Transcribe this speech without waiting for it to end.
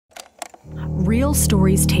Real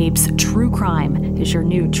Stories Tapes True Crime is your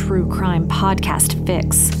new true crime podcast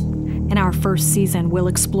fix. In our first season, we'll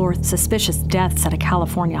explore suspicious deaths at a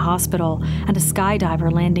California hospital and a skydiver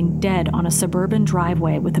landing dead on a suburban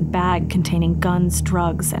driveway with a bag containing guns,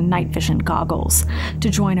 drugs, and night vision goggles. To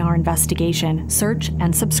join our investigation, search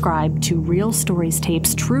and subscribe to Real Stories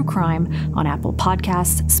Tapes True Crime on Apple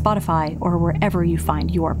Podcasts, Spotify, or wherever you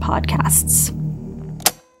find your podcasts.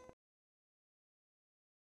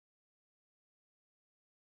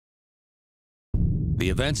 The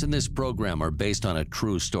events in this program are based on a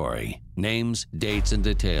true story. Names, dates, and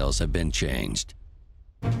details have been changed.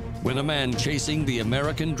 When a man chasing the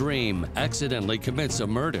American dream accidentally commits a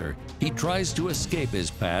murder, he tries to escape his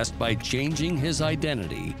past by changing his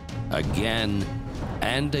identity again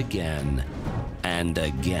and again and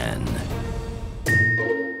again.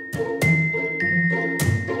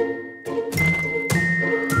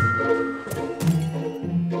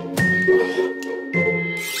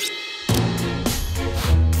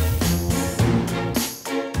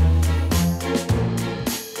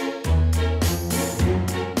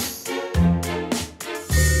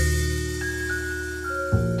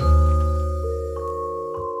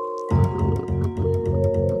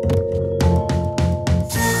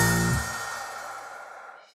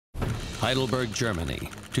 Heidelberg, Germany,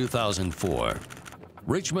 2004.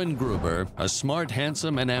 Richmond Gruber, a smart,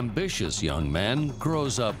 handsome, and ambitious young man,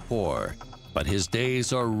 grows up poor, but his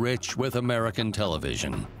days are rich with American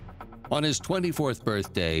television. On his 24th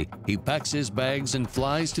birthday, he packs his bags and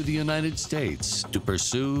flies to the United States to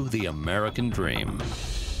pursue the American dream.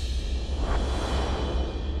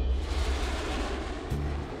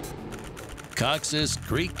 Cox's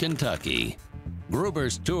Creek, Kentucky.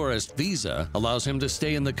 Gruber's tourist visa allows him to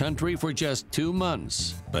stay in the country for just 2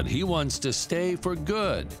 months, but he wants to stay for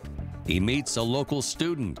good. He meets a local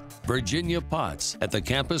student, Virginia Potts, at the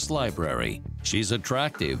campus library. She's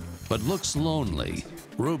attractive, but looks lonely.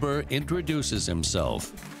 Gruber introduces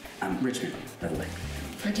himself. I'm Richmond, by the way.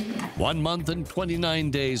 Virginia. 1 month and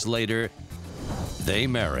 29 days later, they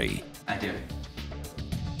marry. I do.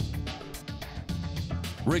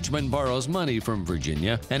 Richmond borrows money from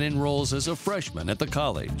Virginia and enrolls as a freshman at the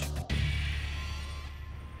college.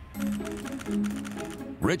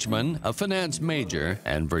 Richmond, a finance major,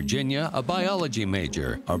 and Virginia, a biology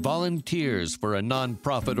major, are volunteers for a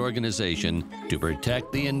nonprofit organization to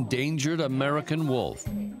protect the endangered American wolf.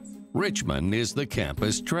 Richmond is the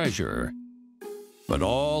campus treasurer. But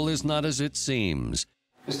all is not as it seems.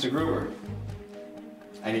 Mr. Gruber,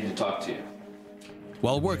 I need to talk to you.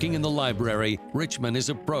 While working in the library, Richmond is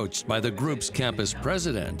approached by the group's campus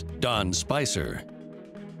president, Don Spicer.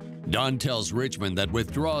 Don tells Richmond that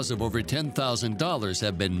withdrawals of over $10,000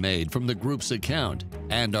 have been made from the group's account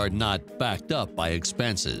and are not backed up by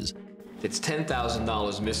expenses. It's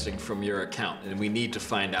 $10,000 missing from your account, and we need to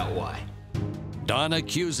find out why. Don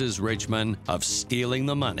accuses Richmond of stealing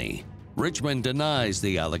the money. Richmond denies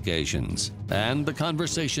the allegations, and the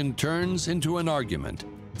conversation turns into an argument.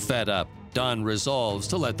 Fed up, Don resolves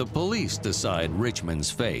to let the police decide Richmond's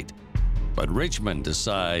fate. But Richmond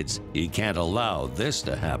decides he can't allow this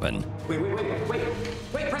to happen.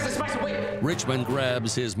 Wait, President Spicer, wait! Richmond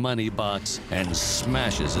grabs his money box and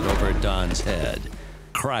smashes it over Don's head,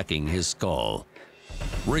 cracking his skull.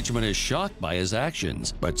 Richmond is shocked by his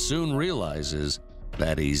actions, but soon realizes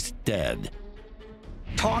that he's dead.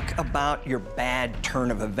 Talk about your bad turn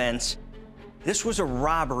of events. This was a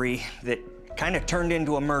robbery that kind of turned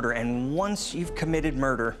into a murder, and once you've committed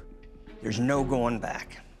murder, there's no going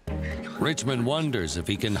back. Richmond wonders if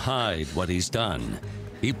he can hide what he's done.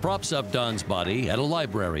 He props up Don's body at a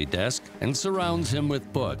library desk and surrounds him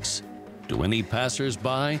with books. To any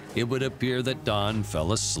passers-by, it would appear that Don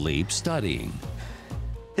fell asleep studying.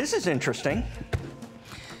 This is interesting.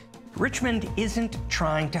 Richmond isn't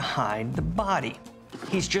trying to hide the body.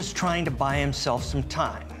 He's just trying to buy himself some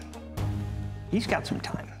time. He's got some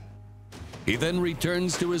time. He then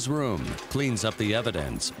returns to his room, cleans up the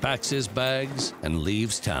evidence, packs his bags, and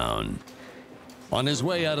leaves town. On his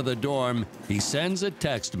way out of the dorm, he sends a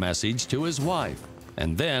text message to his wife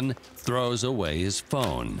and then throws away his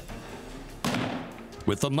phone.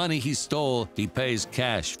 With the money he stole, he pays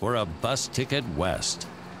cash for a bus ticket west.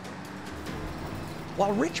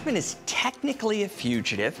 While Richmond is technically a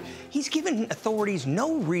fugitive, he's given authorities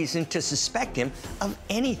no reason to suspect him of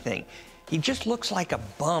anything. He just looks like a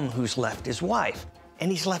bum who's left his wife, and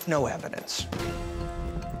he's left no evidence.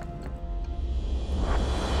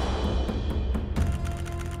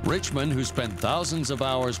 Richmond, who spent thousands of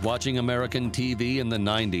hours watching American TV in the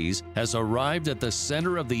 90s, has arrived at the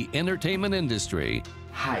center of the entertainment industry.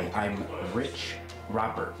 Hi, I'm Rich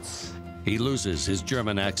Roberts. He loses his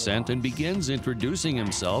German accent and begins introducing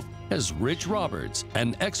himself as Rich Roberts,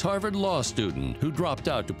 an ex-Harvard law student who dropped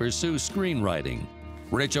out to pursue screenwriting.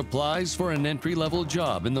 Rich applies for an entry-level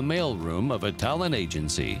job in the mailroom of a talent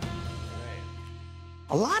agency.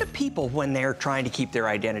 A lot of people, when they're trying to keep their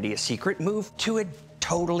identity a secret, move to a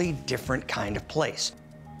totally different kind of place.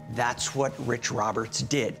 That's what Rich Roberts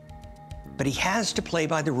did. But he has to play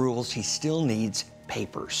by the rules. He still needs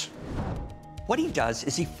papers. What he does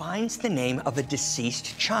is he finds the name of a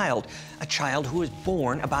deceased child, a child who was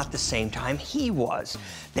born about the same time he was.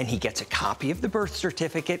 Then he gets a copy of the birth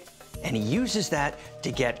certificate, and he uses that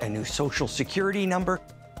to get a new social security number.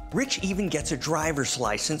 Rich even gets a driver's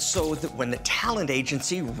license so that when the talent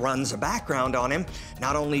agency runs a background on him,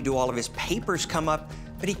 not only do all of his papers come up,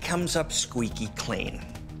 but he comes up squeaky clean.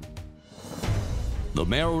 The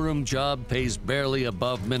mailroom job pays barely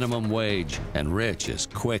above minimum wage, and Rich is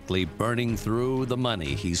quickly burning through the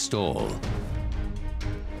money he stole.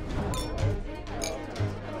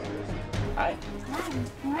 Hi.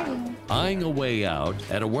 Eyeing a way out,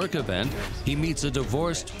 at a work event, he meets a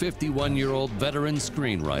divorced 51-year-old veteran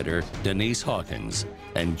screenwriter, Denise Hawkins,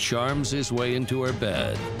 and charms his way into her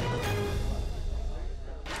bed.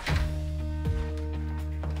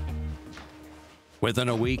 Within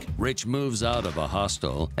a week, Rich moves out of a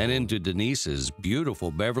hostel and into Denise's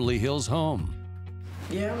beautiful Beverly Hills home.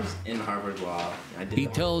 Yeah, I was in Harvard Law. He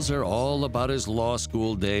tells her all about his law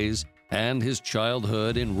school days and his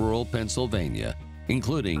childhood in rural Pennsylvania,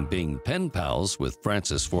 including being pen pals with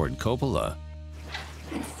Francis Ford Coppola.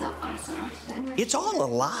 It's so awesome. It's all a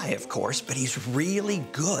lie, of course, but he's really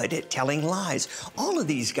good at telling lies. All of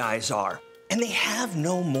these guys are. And they have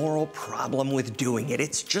no moral problem with doing it.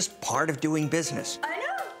 It's just part of doing business. I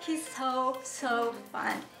know. He's so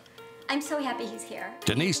fun. I'm so happy he's here.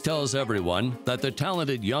 Denise tells everyone that the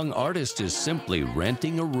talented young artist is simply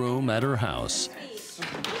renting a room at her house.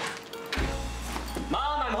 Mom,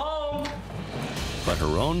 I'm home! But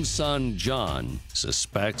her own son, John,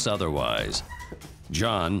 suspects otherwise.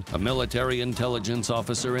 John, a military intelligence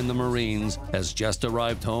officer in the Marines, has just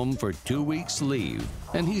arrived home for 2 weeks' leave,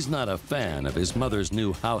 and he's not a fan of his mother's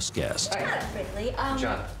new house guest. Not really.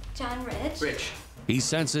 John Rich. Rich. He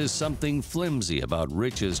senses something flimsy about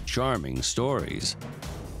Rich's charming stories.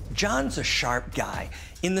 John's a sharp guy.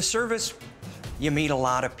 In the service, you meet a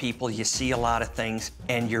lot of people, you see a lot of things,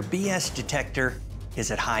 and your BS detector is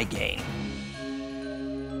at high gain.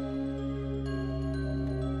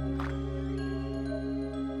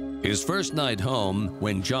 His first night home,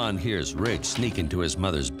 when John hears Rich sneak into his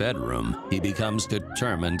mother's bedroom, he becomes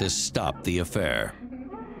determined to stop the affair.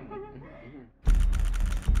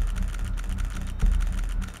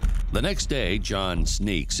 The next day, John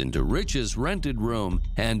sneaks into Rich's rented room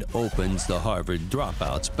and opens the Harvard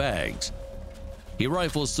dropout's bags. He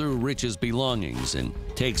rifles through Rich's belongings and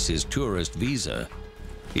takes his tourist visa.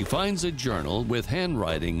 He finds a journal with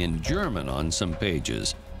handwriting in German on some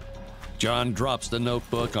pages. John drops the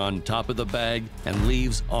notebook on top of the bag and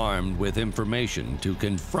leaves armed with information to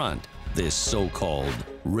confront this so-called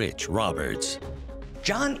Rich Roberts.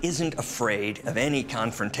 John isn't afraid of any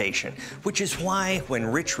confrontation, which is why when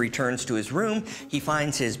Rich returns to his room, he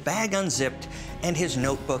finds his bag unzipped and his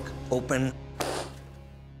notebook open.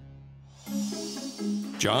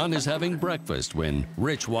 John is having breakfast when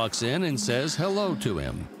Rich walks in and says hello to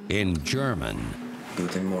him in German.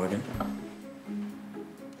 Guten Morgen.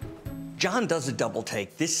 John does a double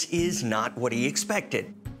take. This is not what he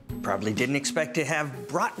expected. Probably didn't expect to have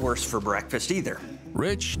bratwurst for breakfast either.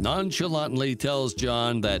 Rich nonchalantly tells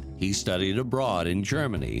John that he studied abroad in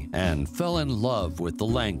Germany and fell in love with the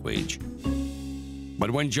language.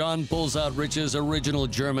 But when John pulls out Rich's original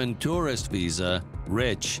German tourist visa,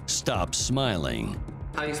 Rich stops smiling.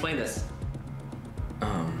 How do you explain this?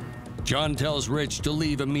 John tells Rich to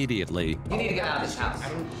leave immediately. You need to get out of this house.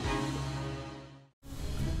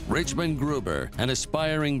 Richmond Gruber, an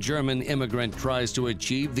aspiring German immigrant, tries to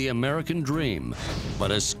achieve the American dream.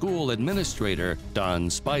 But a school administrator, Don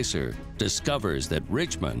Spicer, discovers that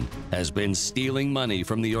Richmond has been stealing money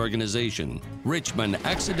from the organization. Richmond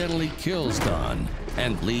accidentally kills Don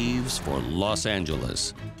and leaves for Los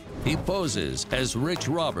Angeles. He poses as Rich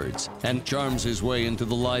Roberts and charms his way into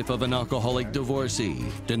the life of an alcoholic divorcee,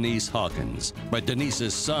 Denise Hawkins. But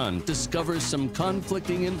Denise's son discovers some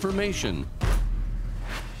conflicting information.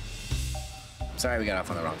 Sorry we got off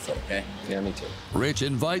on the wrong foot, okay? Yeah, me too. Rich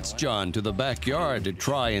invites John to the backyard to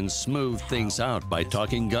try and smooth things out by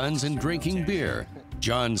talking guns and drinking beer.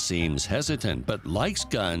 John seems hesitant but likes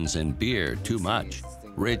guns and beer too much.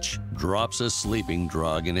 Rich drops a sleeping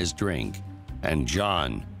drug in his drink, and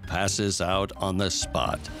John passes out on the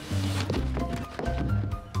spot.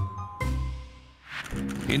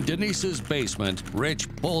 In Denise's basement, Rich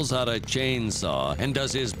pulls out a chainsaw and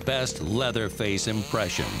does his best Leatherface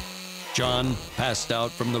impression. John, passed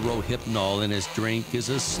out from the Rohypnol in his drink, is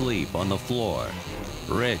asleep on the floor.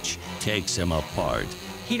 Rich takes him apart.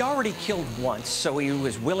 He'd already killed once, so he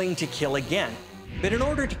was willing to kill again. But in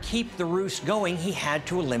order to keep the ruse going, he had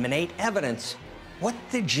to eliminate evidence. What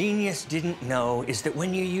the genius didn't know is that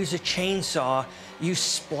when you use a chainsaw, you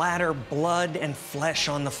splatter blood and flesh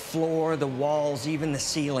on the floor, the walls, even the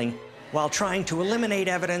ceiling. While trying to eliminate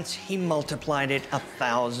evidence, he multiplied it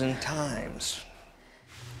 1,000 times.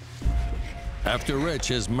 After Rich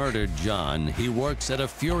has murdered John, he works at a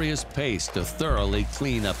furious pace to thoroughly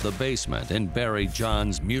clean up the basement and bury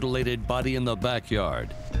John's mutilated body in the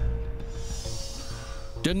backyard.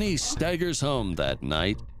 Denise staggers home that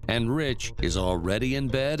night, and Rich is already in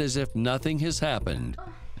bed as if nothing has happened.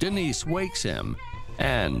 Denise wakes him,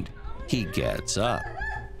 and he gets up.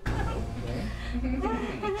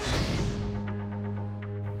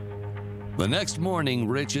 The next morning,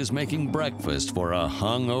 Rich is making breakfast for a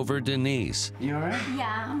hungover Denise. You all right?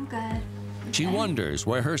 Yeah, I'm good. She wonders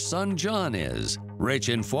where her son John is. Rich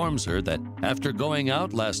informs her that after going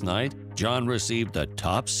out last night, John received a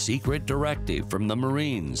top-secret directive from the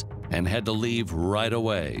Marines and had to leave right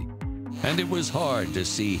away. And it was hard to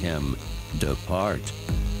see him depart.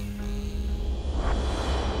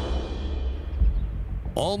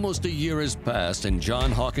 Almost a year has passed, and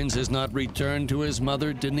John Hawkins has not returned to his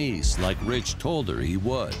mother Denise like Rich told her he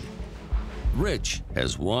would. Rich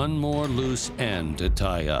has one more loose end to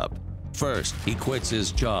tie up. First, he quits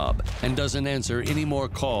his job and doesn't answer any more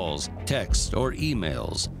calls, texts, or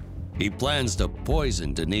emails. He plans to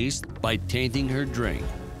poison Denise by tainting her drink.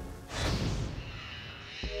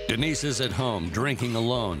 Denise is at home drinking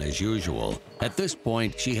alone as usual. At this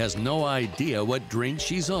point, she has no idea what drink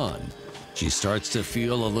she's on. She starts to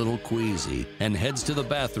feel a little queasy and heads to the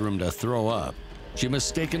bathroom to throw up. She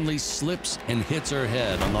mistakenly slips and hits her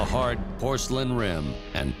head on the hard porcelain rim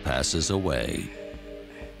and passes away.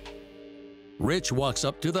 Rich walks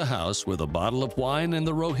up to the house with a bottle of wine and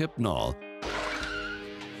the Rohypnol.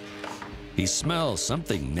 He smells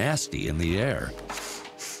something nasty in the air.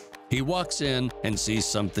 He walks in and sees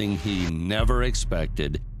something he never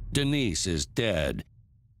expected. Denise is dead.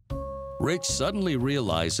 Rich suddenly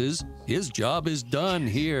realizes his job is done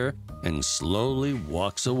here and slowly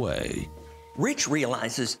walks away. Rich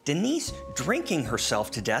realizes Denise drinking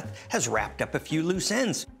herself to death has wrapped up a few loose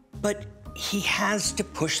ends. But he has to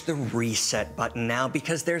push the reset button now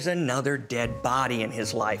because there's another dead body in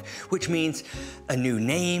his life, which means a new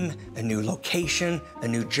name, a new location, a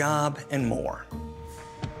new job, and more.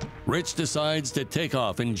 Rich decides to take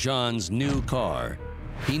off in John's new car.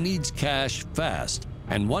 He needs cash fast,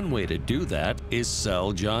 and one way to do that is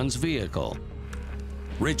sell John's vehicle.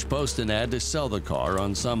 Rich posts an ad to sell the car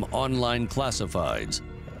on some online classifieds,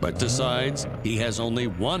 but decides he has only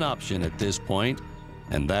one option at this point,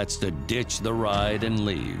 and that's to ditch the ride and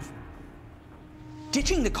leave.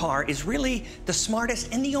 Ditching the car is really the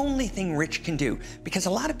smartest and the only thing Rich can do, because a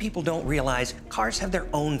lot of people don't realize cars have their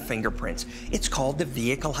own fingerprints. It's called the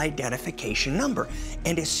vehicle identification number.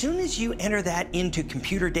 And as soon as you enter that into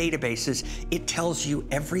computer databases, it tells you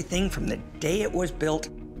everything from the day it was built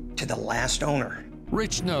to the last owner.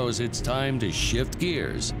 Rich knows it's time to shift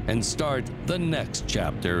gears and start the next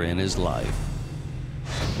chapter in his life.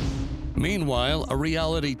 Meanwhile, a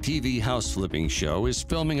reality TV house flipping show is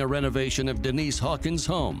filming a renovation of Denise Hawkins'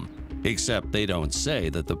 home, except they don't say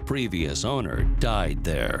that the previous owner died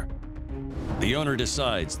there. The owner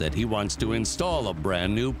decides that he wants to install a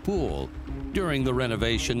brand new pool. During the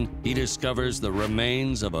renovation, he discovers the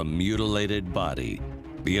remains of a mutilated body.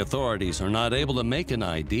 The authorities are not able to make an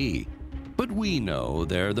ID, but we know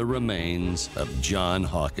they're the remains of John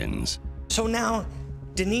Hawkins. So now,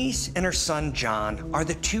 Denise and her son John are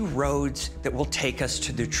the two roads that will take us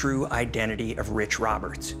to the true identity of Rich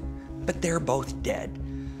Roberts. But they're both dead.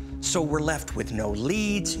 So we're left with no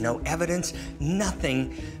leads, no evidence,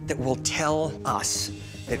 nothing that will tell us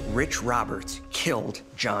that Rich Roberts killed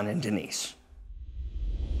John and Denise.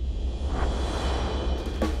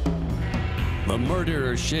 The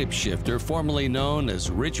murderer shapeshifter, formerly known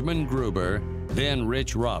as Richmond Gruber, then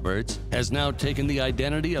Rich Roberts, has now taken the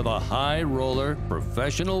identity of a high-roller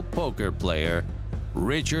professional poker player,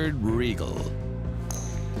 Richard Regal.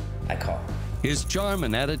 I call. His charm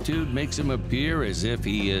and attitude makes him appear as if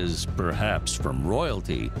he is perhaps from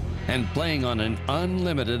royalty and playing on an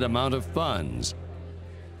unlimited amount of funds.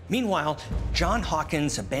 Meanwhile, John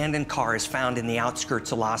Hawkins' abandoned car is found in the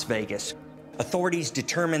outskirts of Las Vegas. Authorities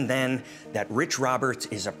determined then that Rich Roberts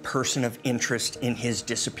is a person of interest in his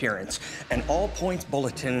disappearance. An all-points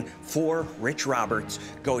bulletin for Rich Roberts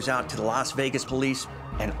goes out to the Las Vegas police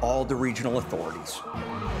and all the regional authorities.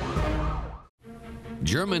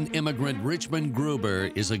 German immigrant Richmond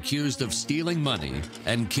Gruber is accused of stealing money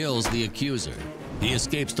and kills the accuser. He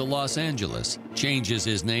escapes to Los Angeles, changes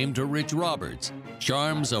his name to Rich Roberts,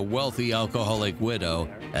 charms a wealthy alcoholic widow,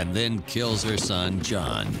 and then kills her son,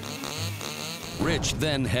 John. Rich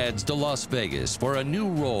then heads to Las Vegas for a new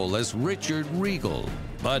role as Richard Regal,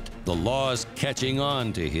 but the law's catching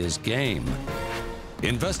on to his game.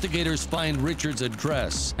 Investigators find Richard's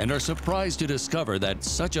address and are surprised to discover that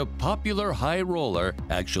such a popular high roller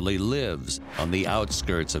actually lives on the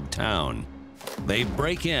outskirts of town. They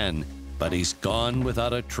break in, but he's gone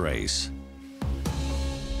without a trace.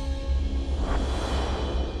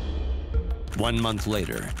 1 month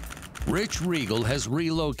later, Rich Regal has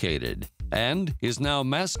relocated and is now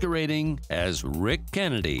masquerading as Rick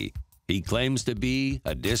Kennedy. He claims to be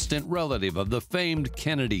a distant relative of the famed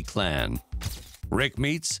Kennedy clan. Rick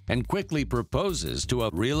meets and quickly proposes to a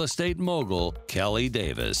real estate mogul, Kelly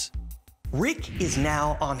Davis. Rick is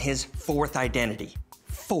now on his fourth identity.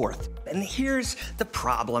 Fourth. And here's the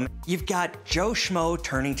problem. You've got Joe Schmo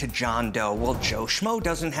turning to John Doe. Well, Joe Schmo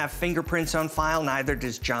doesn't have fingerprints on file, neither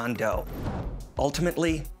does John Doe.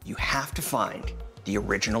 Ultimately, you have to find the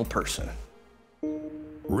original person.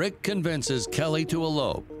 Rick convinces Kelly to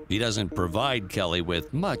elope. He doesn't provide Kelly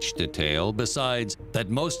with much detail besides that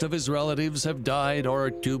most of his relatives have died or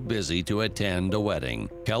are too busy to attend a wedding.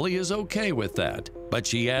 Kelly is okay with that, but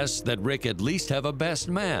she asks that Rick at least have a best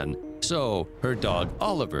man, so her dog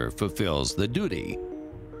Oliver fulfills the duty.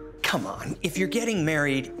 Come on, if you're getting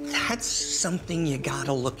married, that's something you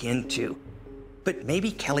gotta look into. But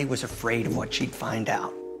maybe Kelly was afraid of what she'd find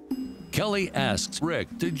out. Kelly asks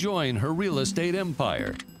Rick to join her real estate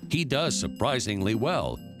empire. He does surprisingly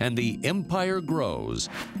well, and the empire grows.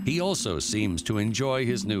 He also seems to enjoy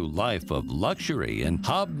his new life of luxury and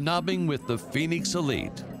hobnobbing with the Phoenix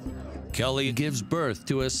elite. Kelly gives birth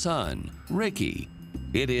to a son, Ricky.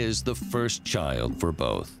 It is the first child for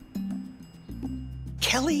both.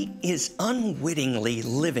 Kelly is unwittingly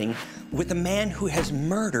living with a man who has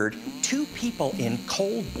murdered 2 people in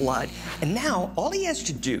cold blood, and now all he has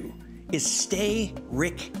to do is stay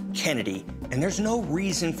Rick Kennedy, and there's no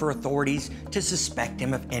reason for authorities to suspect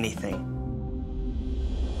him of anything.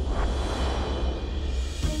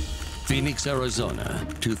 Phoenix, Arizona,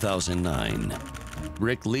 2009.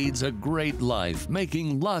 Rick leads a great life,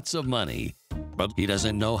 making lots of money, but he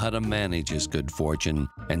doesn't know how to manage his good fortune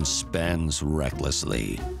and spends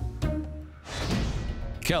recklessly.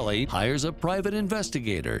 Kelly hires a private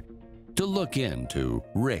investigator to look into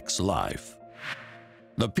Rick's life.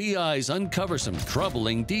 The PIs uncover some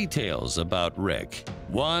troubling details about Rick.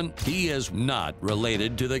 1, he is not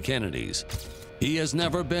related to the Kennedys. He has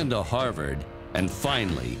never been to Harvard. And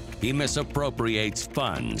finally, he misappropriates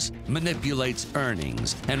funds, manipulates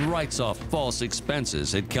earnings, and writes off false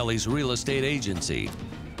expenses at Kelly's real estate agency,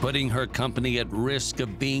 putting her company at risk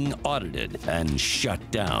of being audited and shut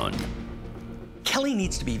down. Kelly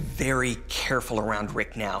needs to be very careful around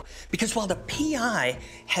Rick now, because while the PI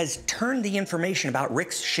has turned the information about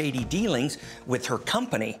Rick's shady dealings with her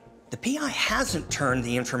company, the PI hasn't turned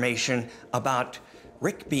the information about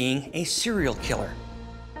Rick being a serial killer.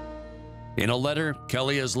 In a letter,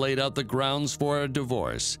 Kelly has laid out the grounds for a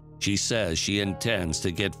divorce. She says she intends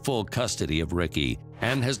to get full custody of Ricky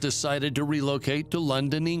and has decided to relocate to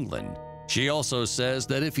London, England. She also says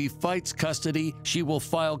that if he fights custody, she will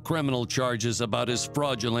file criminal charges about his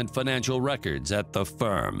fraudulent financial records at the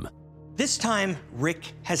firm. This time,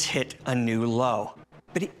 Rick has hit a new low.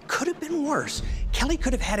 But it could have been worse. Kelly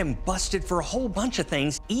could have had him busted for a whole bunch of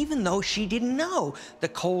things, even though she didn't know the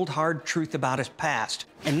cold, hard truth about his past.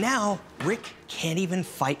 And now, Rick can't even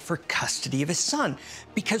fight for custody of his son,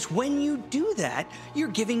 because when you do that, you're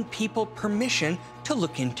giving people permission to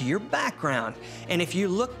look into your background. And if you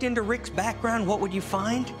looked into Rick's background, what would you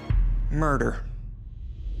find? Murder.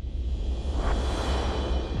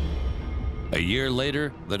 A year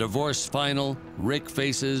later, the divorce final, Rick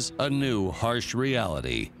faces a new harsh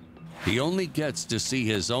reality. He only gets to see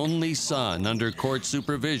his only son under court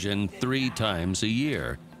supervision 3 times a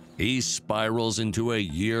year. He spirals into a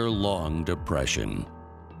year-long depression.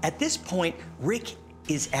 At this point, Rick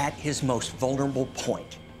is at his most vulnerable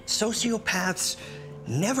point. Sociopaths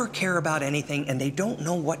never care about anything, and they don't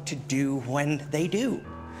know what to do when they do.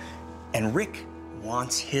 And Rick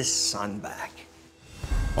wants his son back.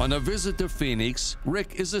 On a visit to Phoenix,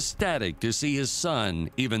 Rick is ecstatic to see his son,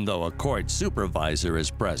 even though a court supervisor is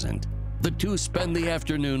present. The two spend the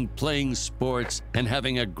afternoon playing sports and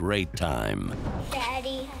having a great time.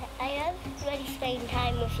 Daddy, I have been spending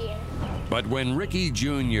time with you. But when Ricky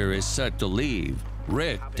Jr. is set to leave,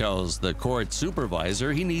 Rick tells the court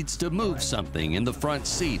supervisor he needs to move something in the front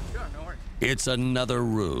seat. It's another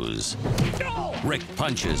ruse. Rick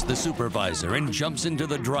punches the supervisor and jumps into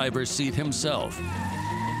the driver's seat himself.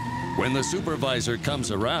 When the supervisor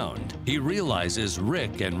comes around, he realizes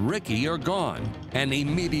Rick and Ricky are gone and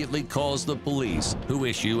immediately calls the police, who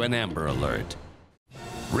issue an Amber Alert.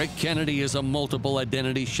 Rick Kennedy is a multiple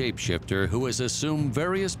identity shapeshifter who has assumed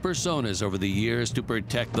various personas over the years to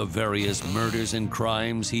protect the various murders and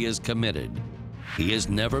crimes he has committed. He has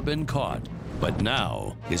never been caught, but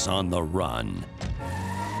now is on the run.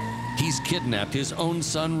 He's kidnapped his own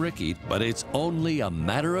son Ricky, but it's only a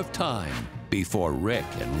matter of time before Rick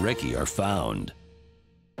and Ricky are found.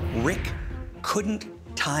 Rick couldn't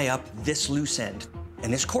tie up this loose end,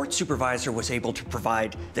 and his court supervisor was able to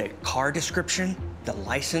provide the car description, the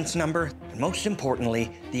license number, and most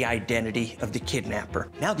importantly, the identity of the kidnapper.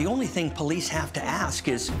 Now, the only thing police have to ask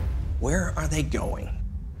is, where are they going?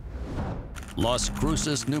 Las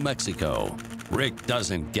Cruces, New Mexico. Rick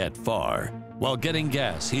doesn't get far. While getting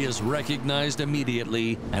gas, he is recognized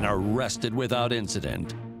immediately and arrested without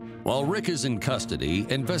incident. While Rick is in custody,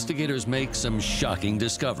 investigators make some shocking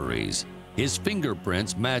discoveries. His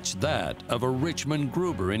fingerprints match that of a Richmond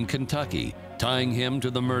Gruber in Kentucky, tying him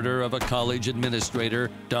to the murder of a college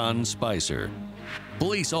administrator, Don Spicer.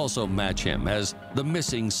 Police also match him as the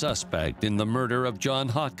missing suspect in the murder of John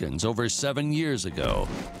Hopkins over 7 years ago.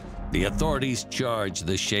 The authorities charge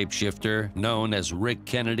the shapeshifter, known as Rick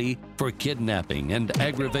Kennedy, for kidnapping and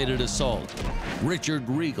aggravated assault, Richard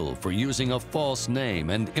Regal for using a false name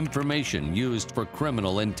and information used for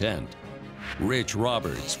criminal intent, Rich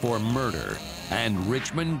Roberts for murder, and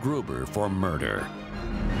Richmond Gruber for murder.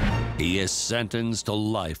 He is sentenced to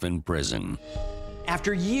life in prison.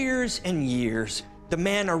 After years and years, the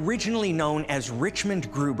man originally known as Richmond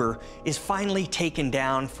Gruber is finally taken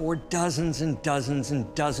down for dozens and dozens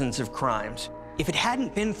and dozens of crimes. If it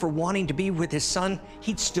hadn't been for wanting to be with his son,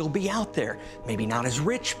 he'd still be out there. Maybe not as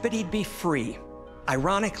rich, but he'd be free.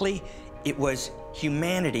 Ironically, it was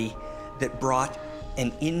humanity that brought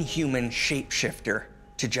an inhuman shapeshifter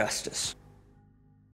to justice.